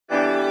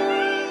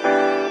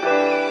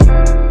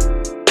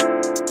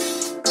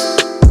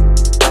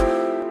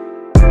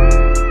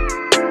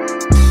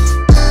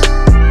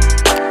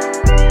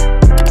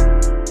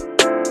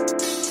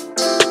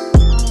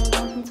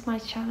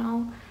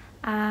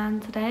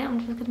today I'm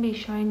just going to be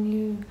showing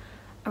you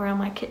around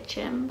my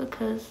kitchen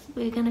because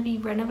we're going to be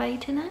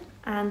renovating it,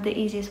 and the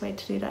easiest way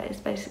to do that is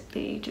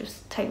basically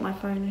just take my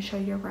phone and show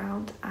you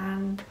around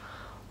and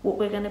what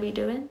we're going to be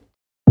doing.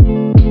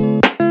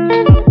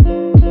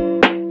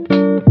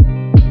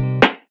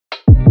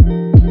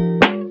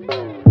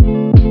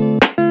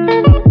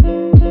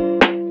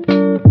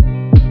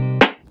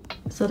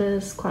 So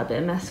there's quite a bit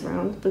of mess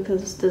around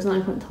because there's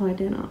no point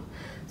tidying up.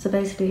 So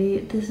basically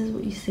this is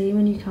what you see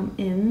when you come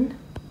in.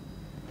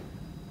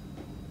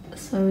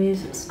 So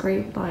we've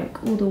scraped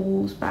like all the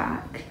walls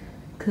back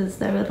because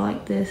they were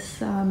like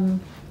this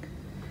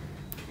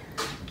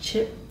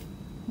chip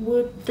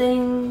wood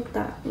thing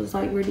that was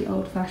like really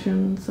old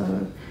fashioned,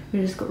 so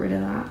we just got rid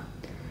of that.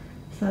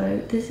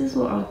 So this is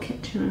what our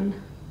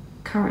kitchen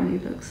currently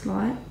looks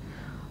like.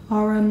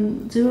 Our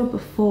do a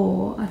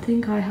before, I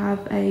think I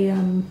have a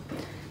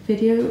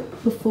video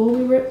before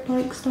we ripped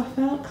like stuff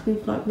out because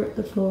we've like ripped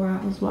the floor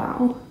out as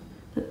well.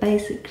 But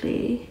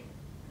basically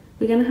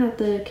we're gonna have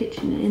the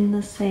kitchen in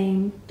the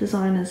same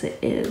design as it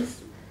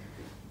is,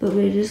 but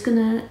we're just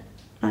gonna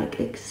like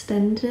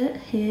extend it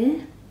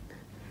here,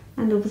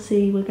 and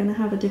obviously we're gonna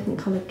have a different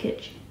coloured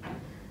kitchen.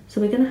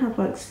 So we're gonna have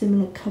like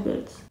similar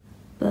cupboards,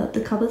 but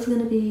the cupboard's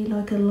gonna be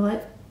like a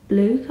light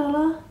blue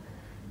colour,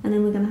 and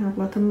then we're gonna have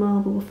like a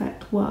marble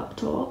effect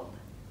worktop,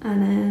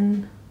 and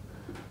then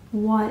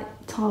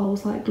white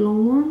tiles, like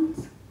long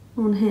ones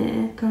on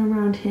here, going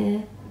around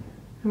here,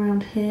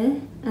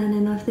 and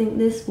then I think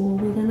this wall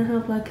we're gonna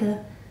have like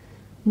a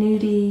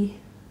nudie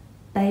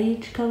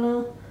beige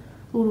colour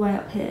all the way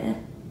up here,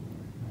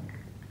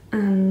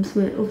 and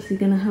we're obviously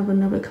gonna have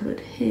another cupboard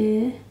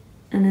here,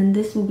 and then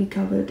this will be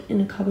covered in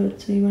a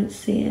cupboard so you won't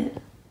see it.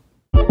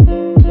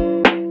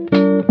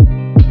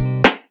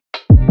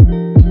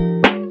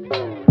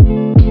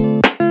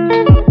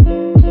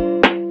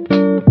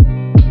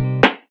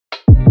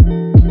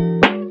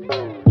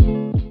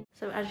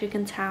 As you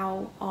can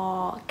tell,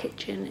 our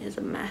kitchen is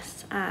a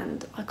mess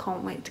and I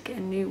can't wait to get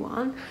a new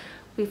one.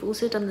 We've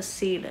also done the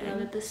ceiling. I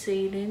lowered the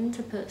ceiling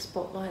to put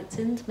spotlights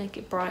in to make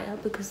it brighter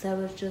because there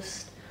was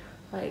just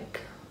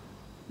like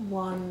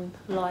one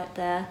light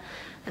there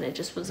and it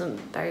just wasn't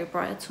very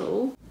bright at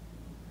all.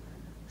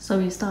 So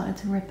we started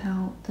to rip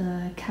out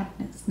the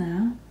cabinets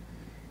now,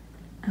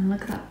 and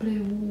look at that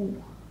blue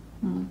wall,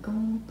 oh my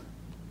god.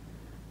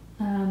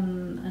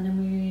 And then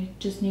we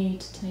just need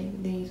to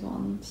take these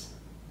ones,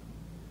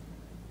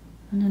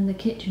 and then the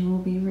kitchen will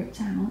be ripped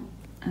out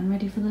and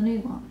ready for the new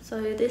one.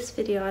 So this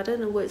video, I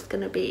don't know what it's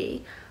gonna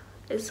be.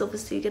 It's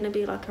obviously gonna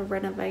be like a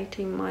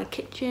renovating my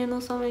kitchen or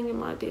something. It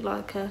might be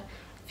like a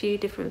few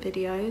different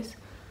videos,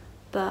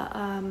 but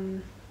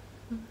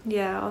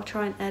yeah, I'll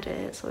try and edit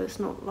it so it's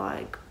not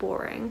like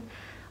boring.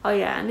 Oh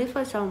yeah, and if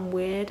I sound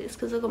weird, it's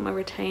because I've got my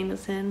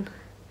retainers in.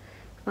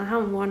 I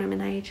haven't worn them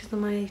in ages and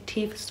my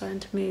teeth are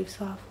starting to move,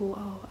 so I thought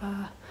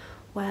I'll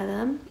wear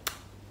them.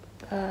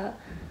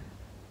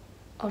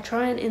 I'll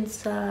try and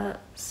insert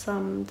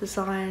some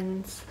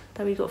designs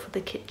that we got for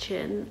the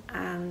kitchen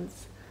and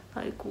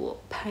like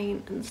what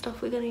paint and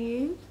stuff we're gonna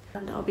use.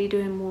 And I'll be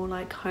doing more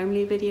like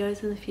homely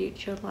videos in the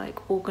future,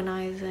 like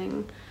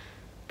organising,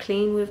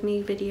 clean with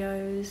me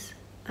videos,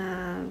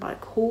 and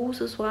like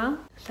hauls as well.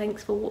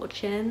 Thanks for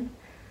watching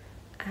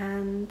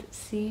and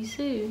see you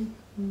soon.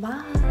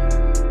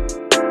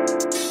 Bye.